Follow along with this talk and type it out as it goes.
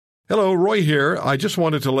Hello, Roy here. I just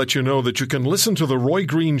wanted to let you know that you can listen to The Roy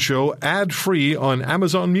Green Show ad-free on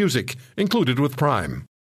Amazon Music, included with Prime.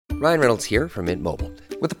 Ryan Reynolds here from Mint Mobile.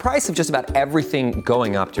 With the price of just about everything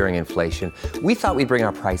going up during inflation, we thought we'd bring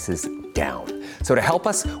our prices down. So to help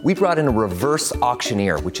us, we brought in a reverse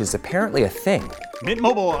auctioneer, which is apparently a thing. Mint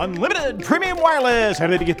Mobile Unlimited Premium Wireless. How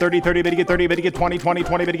to get 30, 30, bit to get 30, bit to get 20, 20,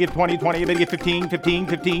 20, bit to get 20, 20, bit to get 15, 15,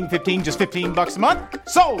 15, 15, just $15 a month?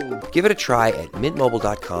 Sold! Give it a try at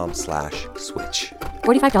mintmobile.com/switch.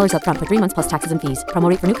 $45 up front for 3 months plus taxes and fees. Promo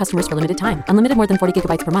rate for new customers for limited time. Unlimited more than 40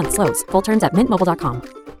 gigabytes per month. Slows full terms at mintmobile.com.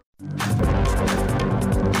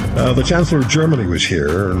 The Chancellor of Germany was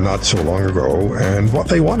here not so long ago, and what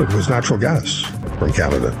they wanted was natural gas from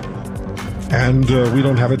Canada. And we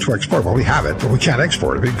don't have it to export. Well, we have it, but we can't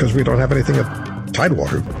export it because we don't have anything at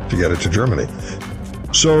Tidewater to get it to Germany.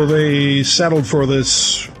 So they settled for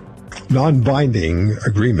this non-binding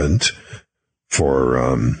agreement for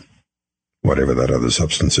whatever that other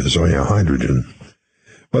substance is. Oh, yeah, hydrogen.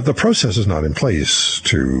 But the process is not in place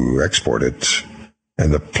to export it.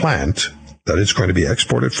 And the plant that it's going to be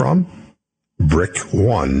exported from, Brick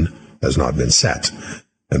 1, has not been set.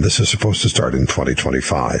 And this is supposed to start in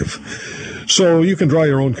 2025. So you can draw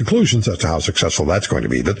your own conclusions as to how successful that's going to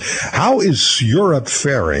be. But how is Europe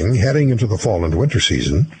faring heading into the fall and winter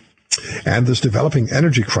season and this developing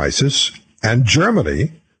energy crisis, and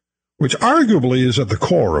Germany, which arguably is at the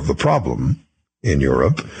core of the problem in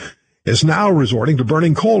Europe, is now resorting to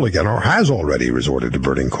burning coal again, or has already resorted to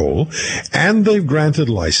burning coal, and they've granted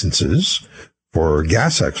licenses for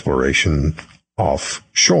gas exploration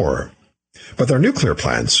offshore. But their nuclear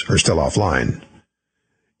plants are still offline.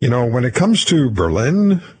 You know, when it comes to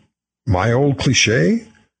Berlin, my old cliche,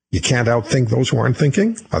 you can't outthink those who aren't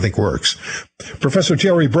thinking, I think works. Professor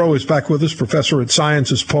Thierry Breau is back with us, professor at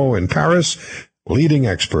Sciences Po in Paris, leading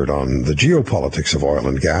expert on the geopolitics of oil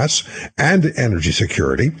and gas and energy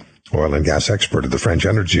security, oil and gas expert at the French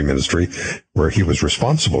Energy Ministry, where he was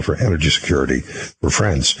responsible for energy security for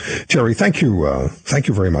France. Thierry, thank you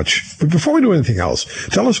very much. But before we do anything else,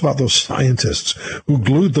 tell us about those scientists who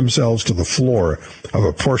glued themselves to the floor of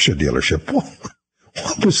a Porsche dealership. What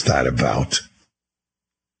was that about?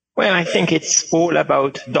 Well, I think it's all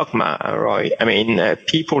about dogma, Roy. I mean,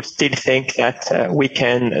 people still think that we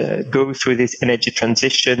can go through this energy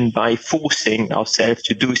transition by forcing ourselves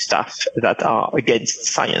to do stuff that are against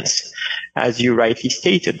science. As you rightly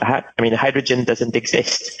stated, hydrogen doesn't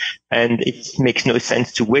exist, and it makes no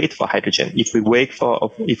sense to wait for hydrogen. If we wait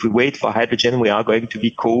for hydrogen, we are going to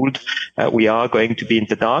be cold, we are going to be in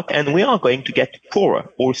the dark, and we are going to get poorer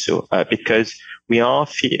also because we are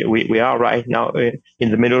right now in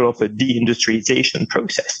the middle of a deindustrialization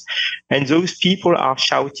process. And those people are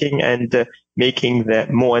shouting and making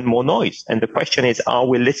more and more noise. And the question is, are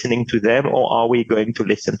we listening to them, or are we going to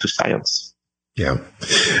listen to science? Yeah.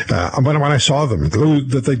 When I saw them,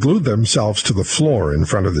 they glued themselves to the floor in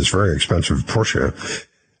front of this very expensive Porsche,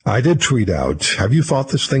 I did tweet out, have you thought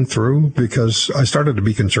this thing through? Because I started to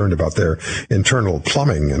be concerned about their internal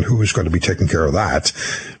plumbing and who was going to be taking care of that.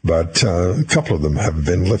 But a couple of them have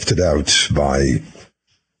been lifted out by,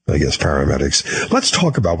 I guess, paramedics. Let's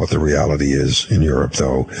talk about what the reality is in Europe,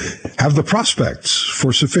 though. Have the prospects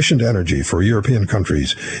for sufficient energy for European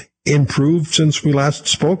countries improved since we last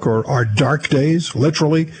spoke, or are dark days,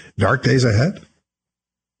 literally dark days ahead?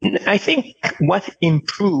 I think what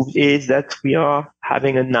improved is that we are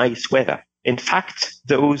having a nice weather. In fact,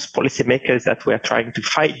 those policymakers that were trying to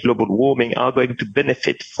fight global warming are going to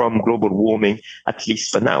benefit from global warming, at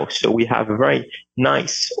least for now. So we have a very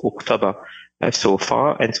nice October so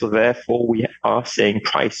far, and so therefore we are seeing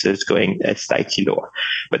prices going slightly lower.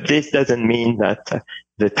 But this doesn't mean that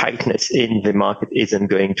the tightness in the market isn't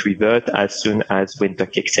going to revert as soon as winter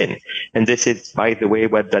kicks in. And this is, by the way,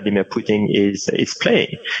 what Vladimir Putin is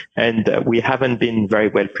playing. And we haven't been very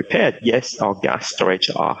well prepared. Yes, our gas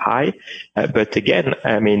storage are high, but again,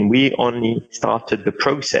 I mean, we only started the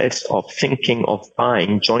process of thinking of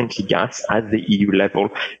buying jointly gas at the EU level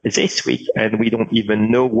this week, and we don't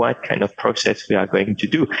even know what kind of process we are going to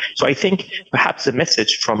do. So I think perhaps the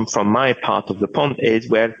message from my part of the pond is,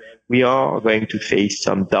 well, we are going to face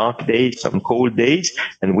some dark days, some cold days,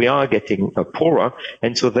 and we are getting poorer.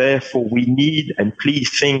 And so therefore we need, and please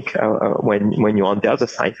think when you're on the other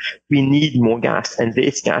side, we need more gas. And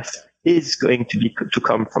this gas is going to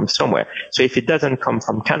come from somewhere. So if it doesn't come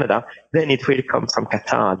from Canada, then it will come from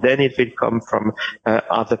Qatar, then it will come from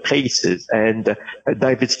other places. And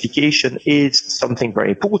diversification is something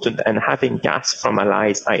very important. And having gas from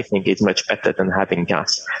allies, I think, is much better than having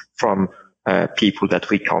gas from people that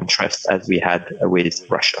we can't trust, as we had with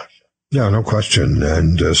Russia. Yeah, no question.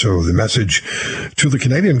 And so the message to the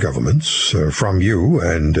Canadian governments from you,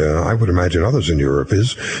 and I would imagine others in Europe,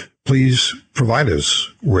 is please provide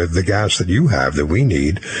us with the gas that you have that we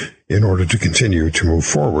need in order to continue to move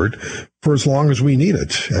forward for as long as we need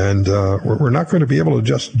it. And we're not going to be able to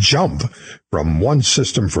just jump from one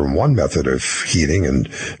system, from one method of heating and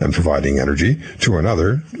providing energy to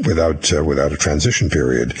another without a transition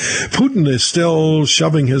period. Putin is still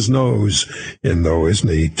shoving his nose in, though, isn't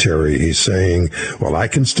he, Terry? He's saying, well, I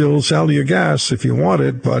can still sell you gas if you want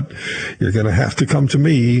it, but you're going to have to come to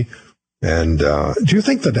me. And do you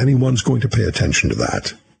think that anyone's going to pay attention to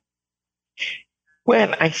that?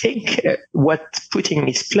 Well, I think what Putin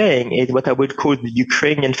is playing is what I would call the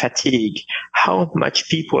Ukrainian fatigue. How much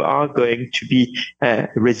people are going to be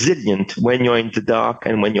resilient when you're in the dark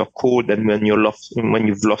and when you're cold and when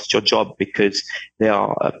you've lost your job because there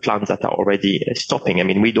are plants that are already stopping. I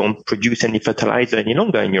mean, we don't produce any fertilizer any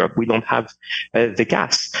longer in Europe. We don't have the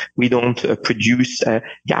gas. We don't produce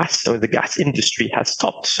gas, so the gas industry has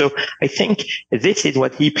stopped. So I think this is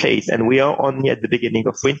what he plays, and we are only at the beginning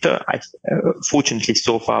of winter. Fortunately,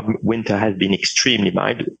 so far, winter has been extremely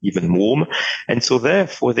mild, even warm. And so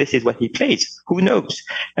therefore, this is what he plays. Who knows?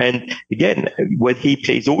 And again, what he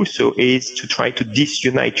plays also is to try to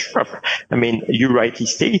disunite Europe. I mean, you rightly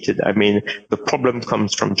stated, I mean, the problem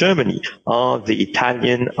comes from Germany. Are the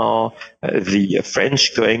Italian, are the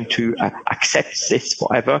French going to accept this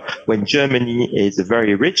forever when Germany is a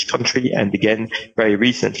very rich country? And again, very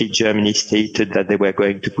recently, Germany stated that they were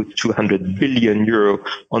going to put 200 billion euro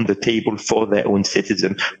on the table for their own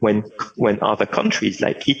citizen when other countries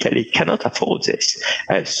like Italy cannot afford this.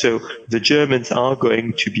 So the Germans are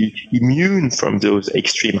going to be immune from those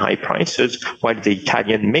extreme high prices, while the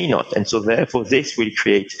Italian may not. And so therefore this will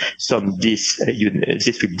create this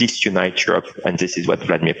will disunite Europe, and this is what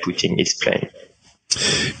Vladimir Putin is playing.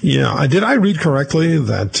 Yeah, did I read correctly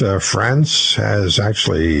that France has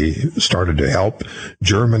actually started to help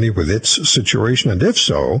Germany with its situation? And if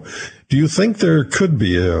so, do you think there could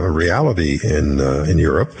be a reality in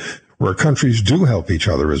Europe where countries do help each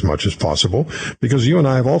other as much as possible? Because you and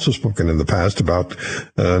I have also spoken in the past about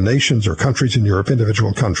nations or countries in Europe,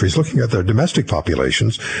 individual countries, looking at their domestic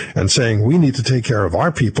populations and saying, we need to take care of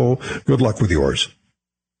our people. Good luck with yours.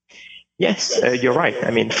 Yes, you're right.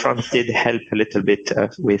 I mean, France did help a little bit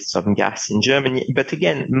with some gas in Germany. But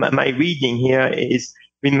again, my reading here is,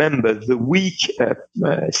 remember, the weak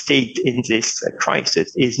state in this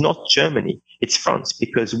crisis is not Germany, it's France,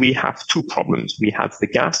 because we have two problems. We have the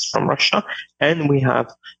gas from Russia and we have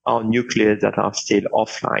our nuclear that are still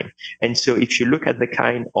offline. And so if you look at the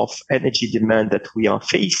kind of energy demand that we are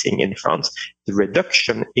facing in France, the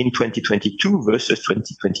reduction in 2022 versus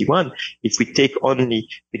 2021, if we take only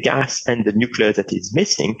the gas and the nuclear that is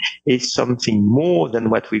missing, is something more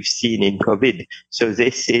than what we've seen in COVID. So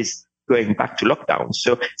this is going back to lockdown.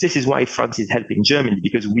 So this is why France is helping Germany,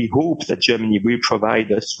 because we hope that Germany will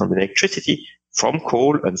provide us from electricity, from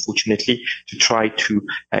coal, unfortunately, to try to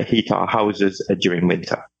heat our houses during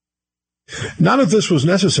winter. None of this was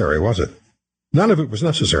necessary, was it? None of it was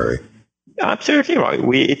necessary. Absolutely right.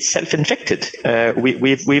 It's self-inflicted.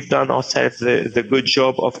 We've done ourselves the good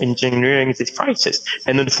job of engineering this crisis.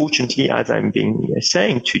 And unfortunately, as I'm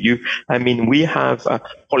saying to you, I mean, we have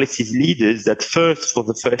policy leaders that for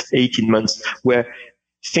the first 18 months were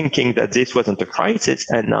thinking that this wasn't a crisis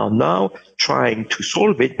and are now trying to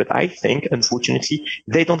solve it. But I think, unfortunately,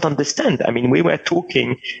 they don't understand. I mean, we were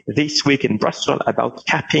talking this week in Brussels about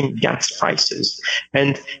capping gas prices.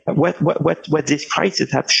 And what this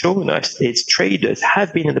crisis have shown us is traders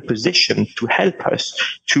have been in a position to help us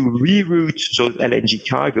to reroute those LNG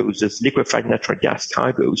cargoes, those liquefied natural gas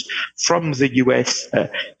cargoes, from the US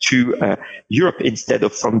to Europe instead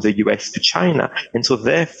of from the US to China. And so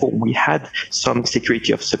therefore, we had some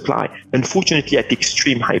security of supply, unfortunately at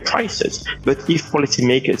extreme high prices. But if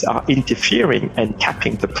policymakers are interfering and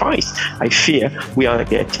capping the price, I fear we are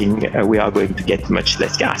going to get much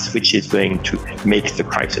less gas, which is going to make the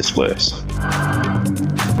crisis worse.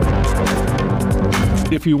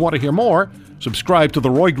 If you want to hear more, subscribe to The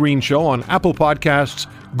Roy Green Show on Apple Podcasts,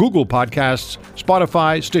 Google Podcasts,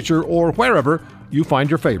 Spotify, Stitcher, or wherever you find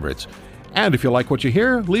your favorites. And if you like what you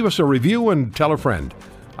hear, leave us a review and tell a friend.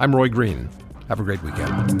 I'm Roy Green. Have a great weekend.